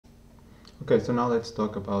Okay, so now let's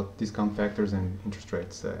talk about discount factors and interest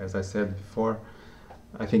rates. As I said before,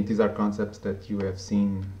 I think these are concepts that you have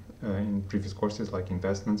seen in previous courses like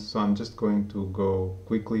investments, so I'm just going to go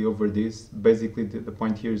quickly over this. Basically, the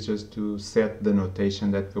point here is just to set the notation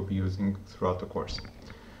that we'll be using throughout the course.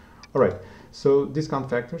 All right, so discount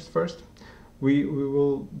factors first. We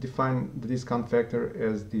will define the discount factor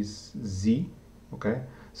as this Z, okay?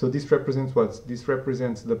 So this represents what? This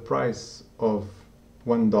represents the price of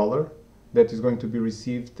 $1 that is going to be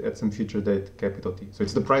received at some future date, capital T. So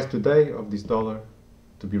it's the price today of this dollar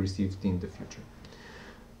to be received in the future.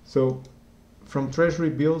 So from treasury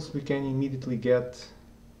bills, we can immediately get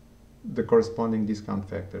the corresponding discount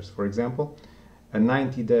factors. For example, a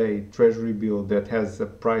 90-day treasury bill that has a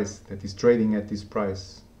price that is trading at this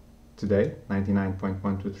price today,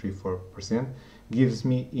 99.1234%, gives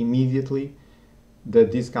me immediately the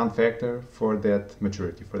discount factor for that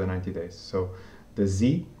maturity, for the 90 days. So the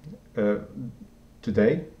Z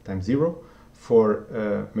today times 0 for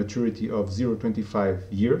maturity of 0.25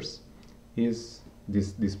 years is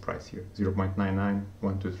this price here,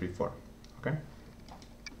 0.991234. Okay.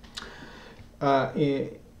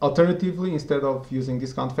 Alternatively, instead of using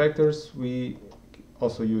discount factors, we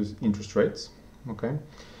also use interest rates. Okay.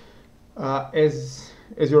 As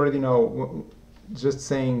you already know, just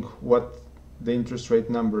saying what the interest rate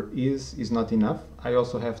number is not enough. I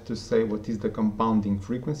also have to say what is the compounding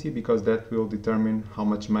frequency, because that will determine how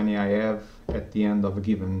much money I have at the end of a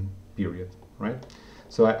given period, right?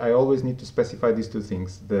 So I always need to specify these two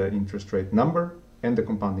things, the interest rate number and the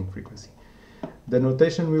compounding frequency. The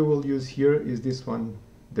notation we will use here is this one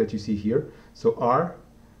that you see here. So R,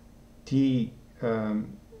 T,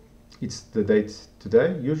 it's the date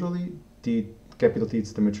today, usually. T, capital T,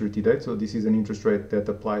 it's the maturity date. So this is an interest rate that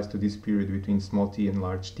applies to this period between small t and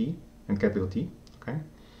large t and capital T. Okay.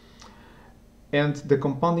 And the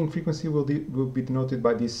compounding frequency will be denoted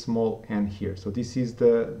by this small n here. So this is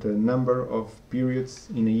the number of periods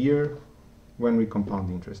in a year when we compound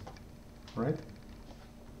interest. All right.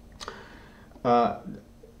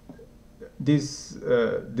 These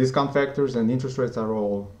discount factors and interest rates are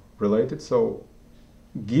all related. So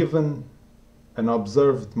given an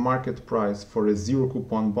observed market price for a zero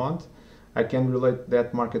coupon bond, I can relate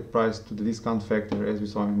that market price to the discount factor as we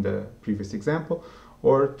saw in the previous example,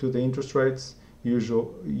 or to the interest rates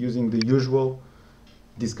using the usual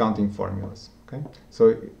discounting formulas. Okay,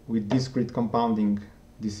 so with discrete compounding,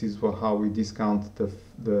 this is how we discount the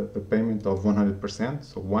payment of 100%,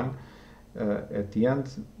 so 1 at the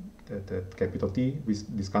end, at capital T, we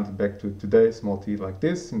discount it back to today, small t, like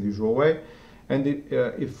this, in the usual way. And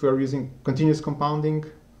if we're using continuous compounding,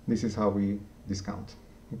 this is how we discount.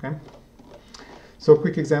 Okay. So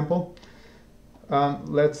quick example.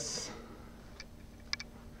 Let's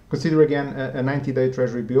consider again a 90-day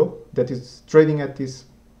treasury bill that is trading at this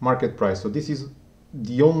market price. So this is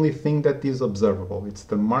the only thing that is observable. It's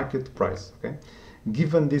the market price. Okay.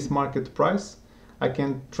 Given this market price, I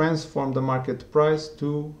can transform the market price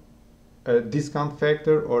to a discount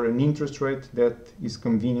factor or an interest rate that is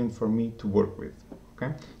convenient for me to work with.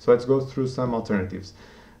 Okay, so let's go through some alternatives.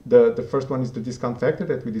 The first one is the discount factor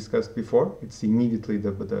that we discussed before. It's immediately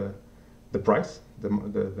the price,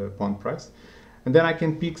 the bond price, and then I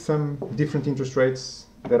can pick some different interest rates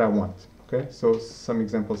that I want. Okay, so some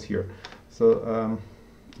examples here. So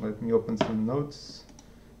let me open some notes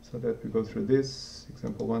so that we go through this.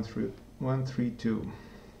 Example 132.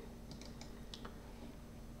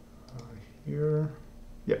 Here,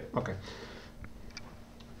 yeah, okay.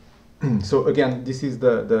 So again, this is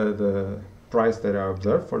the price that I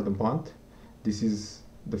observe for the bond. This is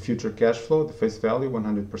the future cash flow, the face value,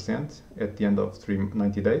 100% at the end of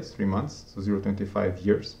 90 days, 3 months, so 0.25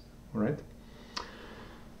 years. All right.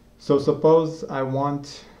 So suppose I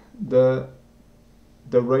want the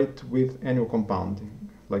rate with annual compounding,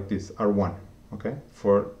 like this, R1, okay,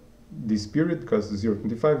 for this period, because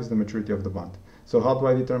 0.25 is the maturity of the bond. So how do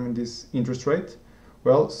I determine this interest rate?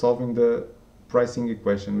 Well, solving the pricing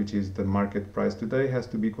equation, which is the market price today has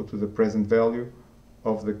to be equal to the present value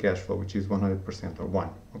of the cash flow, which is 100% or 1.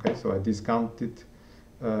 Okay, so I discount it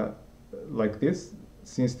like this.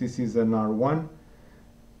 Since this is an R1,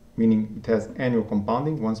 meaning it has annual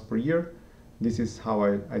compounding once per year, this is how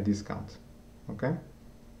I discount. Okay,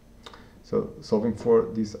 so solving for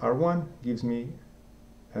this R1 gives me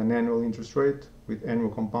an annual interest rate with annual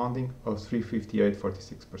compounding of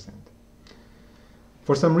 358.46%.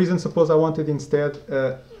 For some reason, suppose I wanted instead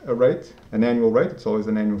a rate, an annual rate, it's always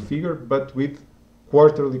an annual figure, but with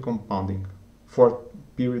quarterly compounding, 4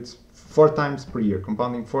 times per year,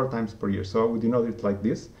 compounding 4 times per year. So I would denote it like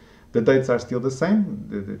this. The dates are still the same,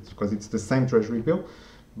 because it's the same treasury bill,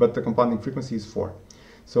 but the compounding frequency is 4.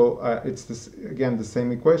 So it's this, again, the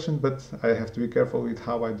same equation, but I have to be careful with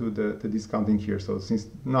how I do the discounting here. So since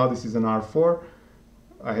now this is an R4,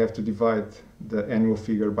 I have to divide the annual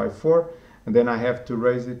figure by 4, and then I have to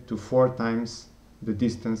raise it to 4 times the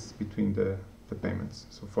distance between the payments.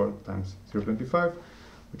 So 4 times 0.25,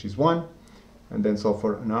 which is 1, and then solve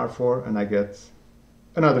for an R4, and I get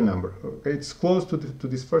another number. Okay, it's close to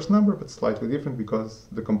this first number, but slightly different because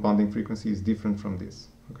the compounding frequency is different from this.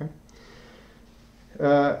 Okay.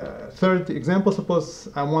 Third example, suppose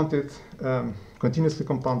I wanted continuously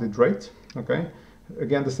compounded rate. Okay,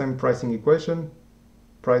 again the same pricing equation.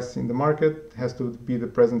 Price in the market has to be the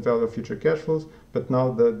present value of future cash flows, but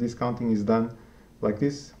now the discounting is done like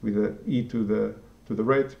this with the e to the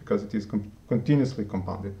rate because it is continuously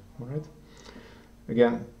compounded. All right.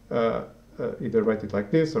 Again, either write it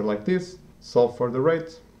like this or like this. Solve for the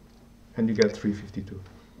rate, and you get 352.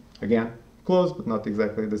 Again, close, but not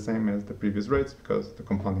exactly the same as the previous rates because the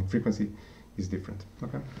compounding frequency is different.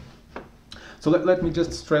 Okay. So let me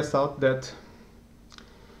just stress out that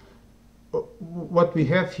what we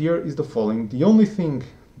have here is the following. The only thing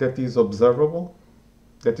that is observable,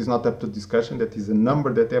 that is not up to discussion, that is a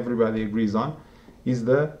number that everybody agrees on, is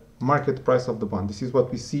the market price of the bond. This is what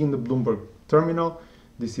we see in the Bloomberg terminal.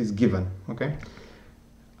 This is given. Okay.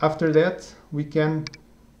 After that, we can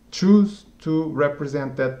choose to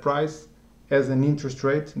represent that price as an interest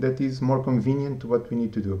rate that is more convenient to what we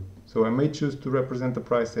need to do. So I may choose to represent the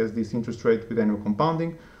price as this interest rate with annual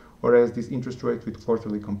compounding, or as this interest rate with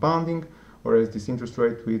quarterly compounding, or as this interest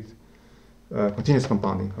rate with continuous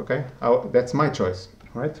compounding. Okay, that's my choice,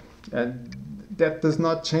 right? And that does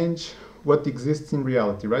not change what exists in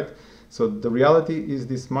reality, right? So the reality is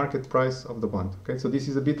this market price of the bond. Okay, so this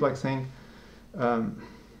is a bit like saying the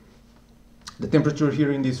temperature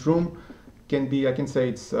here in this room can be, I can say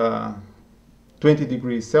it's 20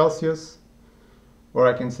 degrees Celsius, or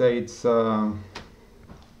I can say it's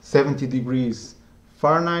 70 degrees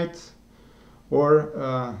Fahrenheit, or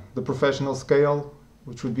the professional scale,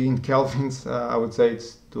 which would be in kelvins, I would say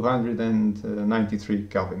it's 293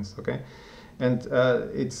 kelvins. Okay, and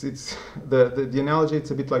it's the analogy. It's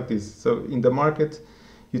a bit like this. So in the market,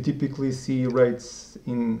 you typically see rates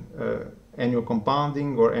in annual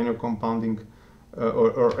compounding or annual compounding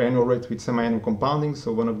or annual rate with semi-annual compounding.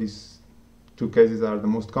 So one of these two cases are the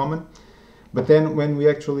most common. But then when we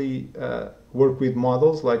actually work with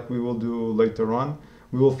models like we will do later on,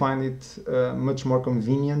 we will find it much more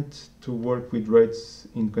convenient to work with rates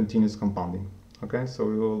in continuous compounding. Okay, so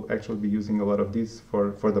we will actually be using a lot of these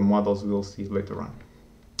for the models we will see later on.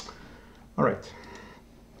 All right.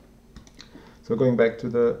 So going back to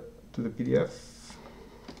the PDF.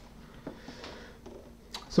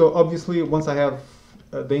 So obviously, once I have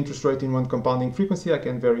the interest rate in one compounding frequency, I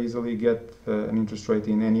can very easily get an interest rate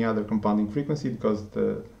in any other compounding frequency because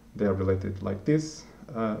they are related like this.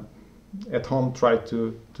 At home, try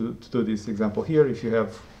to do this example here. If you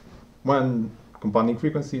have one compounding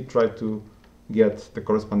frequency, try to get the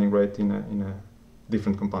corresponding rate in a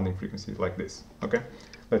different compounding frequency like this. Okay,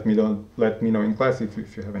 let me know in class if you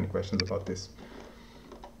have any questions about this.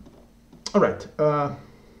 All right,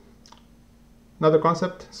 another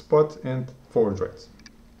concept: spot and forward rates.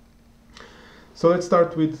 So let's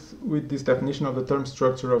start with this definition of the term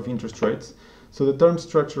structure of interest rates. So the term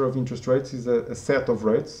structure of interest rates is a set of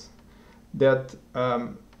rates that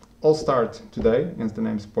all start today, hence the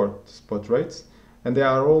name spot rates, and they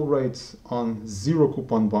are all rates on zero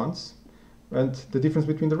coupon bonds. And the difference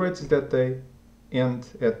between the rates is that they end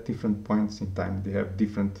at different points in time. They have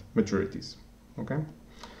different maturities. Okay.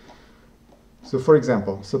 So for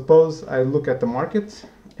example, suppose I look at the market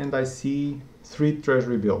and I see 3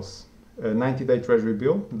 treasury bills. A 90-day treasury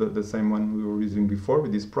bill, the same one we were using before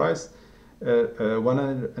with this price,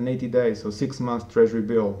 180 days, so 6-month treasury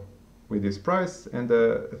bill with this price, and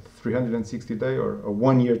a 360-day or a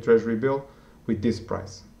 1-year treasury bill with this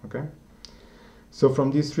price. Okay. So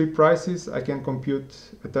from these 3 prices, I can compute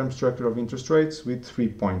a term structure of interest rates with 3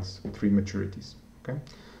 points, with 3 maturities. Okay.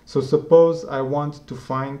 So suppose I want to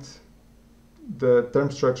find the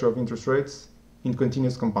term structure of interest rates in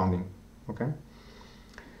continuous compounding. Okay.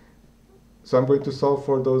 So I'm going to solve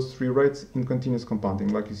for those 3 rates in continuous compounding,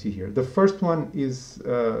 like you see here. The first one is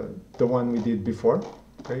the one we did before.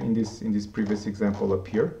 Okay, in this previous example up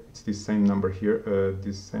here, it's this same number here,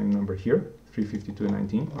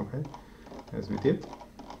 352.19. Okay, as we did.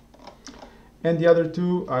 And the other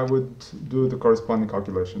 2, I would do the corresponding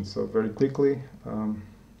calculations. So very quickly,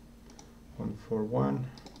 141.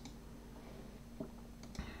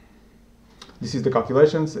 This is the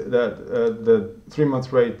calculations. That the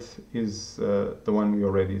 3-month rate is the one we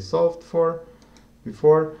already solved for.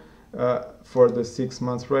 before. For the 6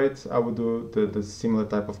 month rate, I would do the similar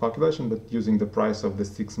type of calculation, but using the price of the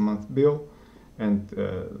 6-month bill and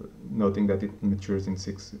noting that it matures in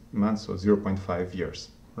 6 months, so 0.5 years,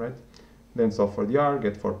 right? Then solve for the R,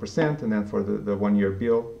 get 4%, and then for the 1 year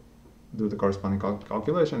bill, do the corresponding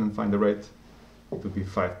calculation and find the rate to be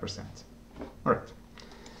 5%. All right.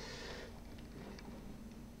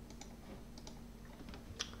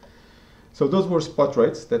 So those were spot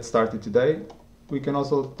rates that started today. We can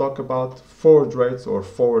also talk about forward rates or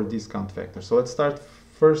forward discount factors. So let's start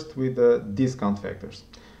first with the discount factors.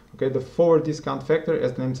 Okay, the forward discount factor,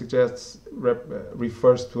 as the name suggests,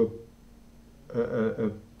 refers to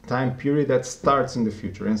a time period that starts in the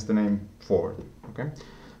future, hence the name forward. Okay,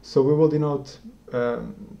 so we will denote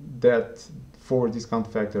that forward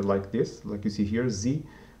discount factor like this, like you see here, Z,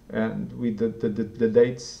 and with the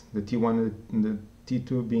dates, the T1 and the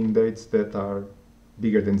T2 being dates that are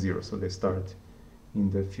bigger than 0, so they start in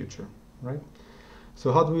the future, right?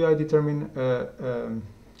 So how do I determine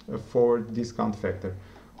a forward discount factor?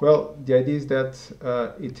 Well, the idea is that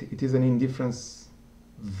it is an indifference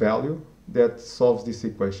value that solves this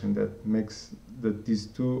equation, that makes these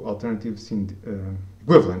two alternatives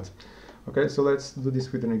equivalent. Okay, so let's do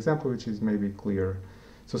this with an example which is maybe clear.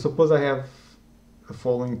 So suppose I have the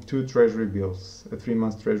following two treasury bills, a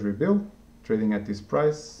 3-month treasury bill trading at this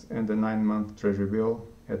price and a 9-month treasury bill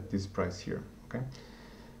at this price here. Okay,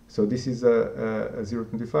 so this is a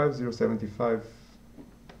 0.25, 0.75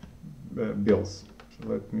 bills. So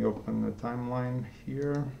let me open the timeline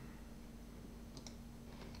here.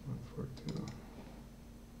 142.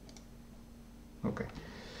 Okay.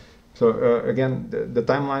 So again, the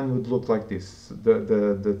timeline would look like this.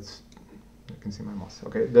 You can see my mouse.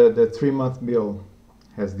 Okay, the 3-month bill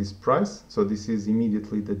has this price, so this is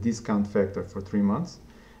immediately the discount factor for 3 months,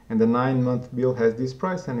 and the 9-month bill has this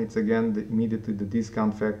price, and it's again immediately the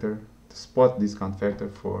discount factor, the spot discount factor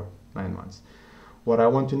for 9 months. What I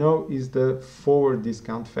want to know is the forward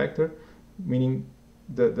discount factor, meaning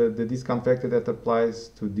the discount factor that applies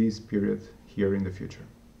to this period here in the future.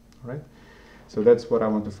 All right. So that's what I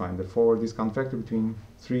want to find, the forward discount factor between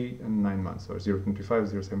 3 and 9 months, or 0.25,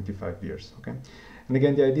 0.75 years, okay? And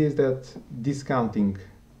again, the idea is that discounting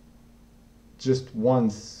just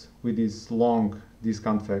once with this long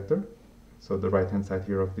discount factor, so the right-hand side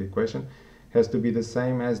here of the equation, has to be the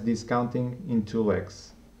same as discounting in 2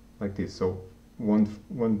 legs, like this. So not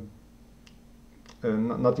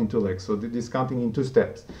in 2 legs, so the discounting in 2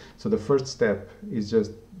 steps. So the first step is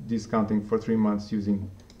just discounting for 3 months using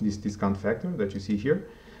this discount factor that you see here,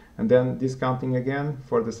 and then discounting again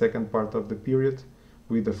for the second part of the period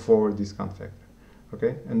with the forward discount factor.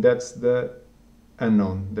 Okay, and that's the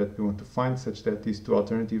unknown that we want to find, such that these two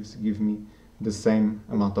alternatives give me the same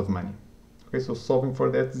amount of money. Okay, so solving for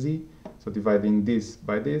that Z, so dividing this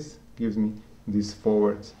by this gives me this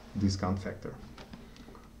forward discount factor.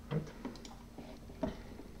 Right.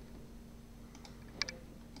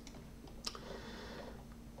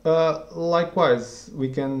 Likewise, we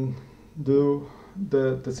can do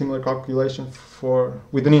the similar calculation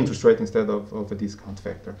with an interest rate instead of a discount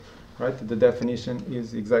factor, right? The definition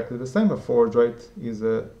is exactly the same. A forward rate is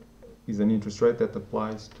an interest rate that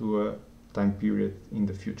applies to a time period in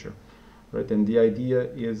the future, right? And the idea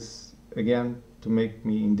is, again, to make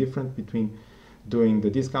me indifferent between doing the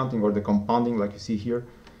discounting or the compounding, like you see here,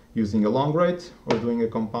 using a long rate, or doing a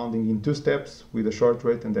compounding in 2 steps with a short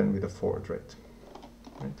rate and then with a forward rate.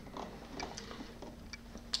 Right.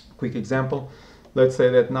 Quick example, let's say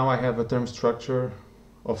that now I have a term structure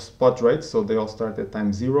of spot rates, so they all start at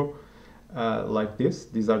time 0, like this.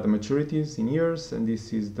 These are the maturities in years, and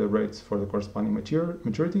this is the rates for the corresponding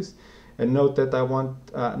maturities. And note that I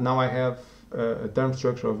want, now I have a term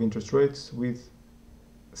structure of interest rates with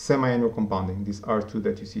semi-annual compounding, this R2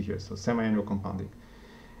 that you see here, so semi-annual compounding.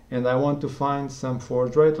 And I want to find some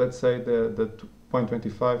forward rate, let's say the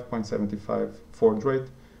 0.25, 0.75 forward rate,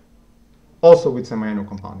 also with semi-annual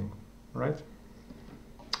compounding, right?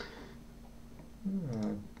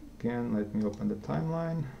 Again, let me open the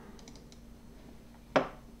timeline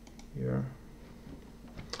here.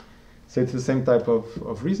 So it's the same type of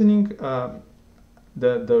reasoning.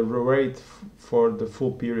 The rate for the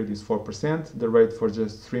full period is 4%, the rate for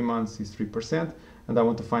just 3 months is 3%, and I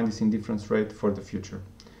want to find this indifference rate for the future.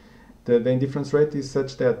 The indifference rate is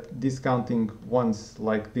such that discounting once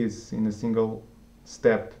like this in a single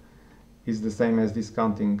step is the same as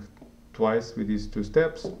discounting twice with these 2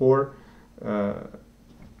 steps, or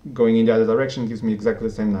going in the other direction gives me exactly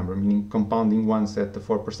the same number, meaning compounding once at the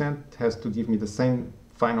 4% has to give me the same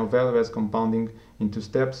final value as compounding in 2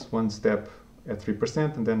 steps, 1 step at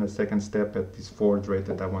 3%, and then a second step at this forward rate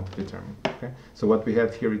that I want to determine. Okay, so what we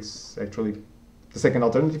have here, it's actually the second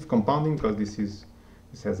alternative, compounding, because this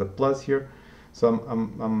has a plus here. So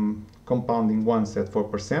I'm compounding once at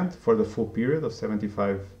 4% for the full period of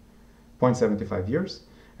 0.75 years,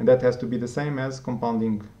 and that has to be the same as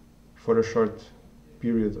compounding for a short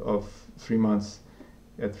period of 3 months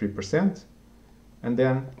at 3%, and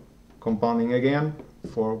then compounding again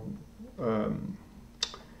for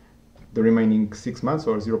the remaining 6 months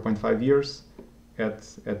or 0.5 years at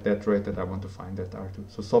that rate that I want to find, that R2.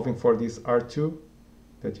 So solving for this R2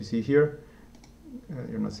 that you see here,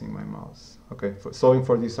 you're not seeing my mouse. Okay, solving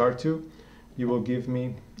for this R2, you will give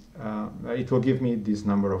me, it will give me this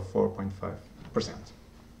number of 4.5%,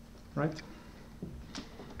 right?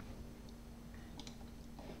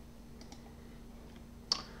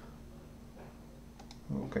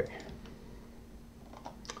 Okay.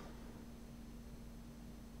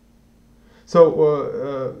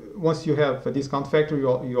 So once you have a discount factor,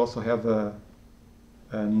 you also have an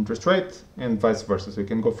interest rate, and vice versa. So you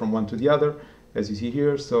can go from one to the other, as you see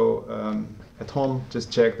here. So at home,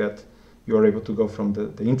 just check that you are able to go from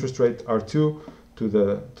the interest rate R2 to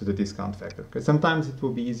the discount factor. Okay. Sometimes it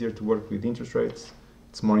will be easier to work with interest rates.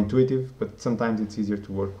 It's more intuitive, but sometimes it's easier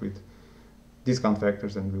to work with discount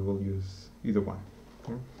factors, and we will use either one.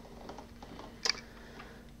 Okay.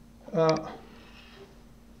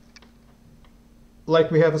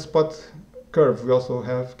 Like we have a spot curve, we also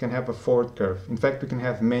can have a forward curve. In fact, we can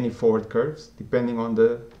have many forward curves depending on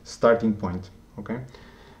the starting point. Okay.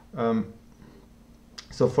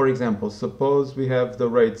 So for example, suppose we have the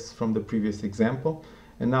rates from the previous example,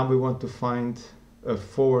 and now we want to find a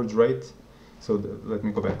forward rate. So let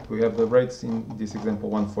me go back. We have the rates in this example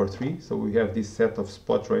 143. So we have this set of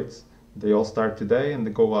spot rates. They all start today and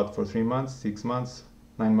they go out for 3 months, 6 months,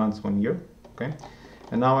 9 months, 1 year. Okay.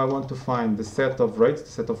 And now I want to find the set of rates, the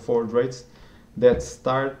set of forward rates that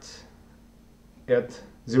start at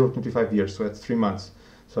 0.25 years, so at 3 months.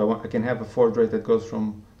 So I can have a forward rate that goes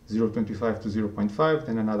from 0.25 to 0.5,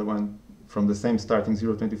 then another one from the same starting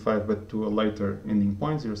 0.25 but to a later ending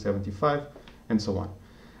point, 0.75, and so on.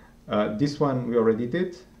 This one we already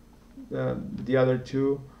did. The other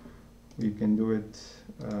two, we can do it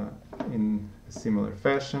in a similar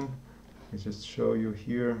fashion. Let me just show you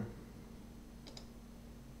here.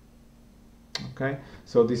 Okay,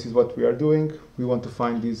 so this is what we are doing. We want to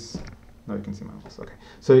find these. Now you can see my mouse. Okay,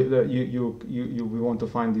 so we want to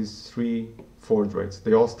find these 3 forward rates.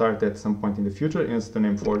 They all start at some point in the future, hence the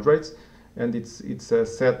name forward rates, and it's a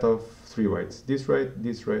set of 3 rates: this rate,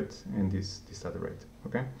 and this other rate.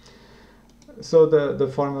 Okay, so the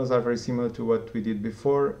formulas are very similar to what we did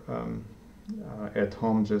before. At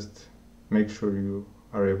home, just make sure you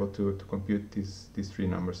are able to compute these 3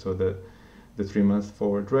 numbers. So the 3-month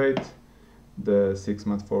forward rate, the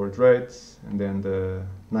 6-month forward rates, and then the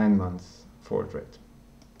 9 months forward rate.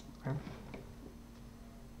 Okay.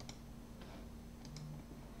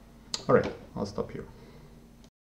 All right, I'll stop here.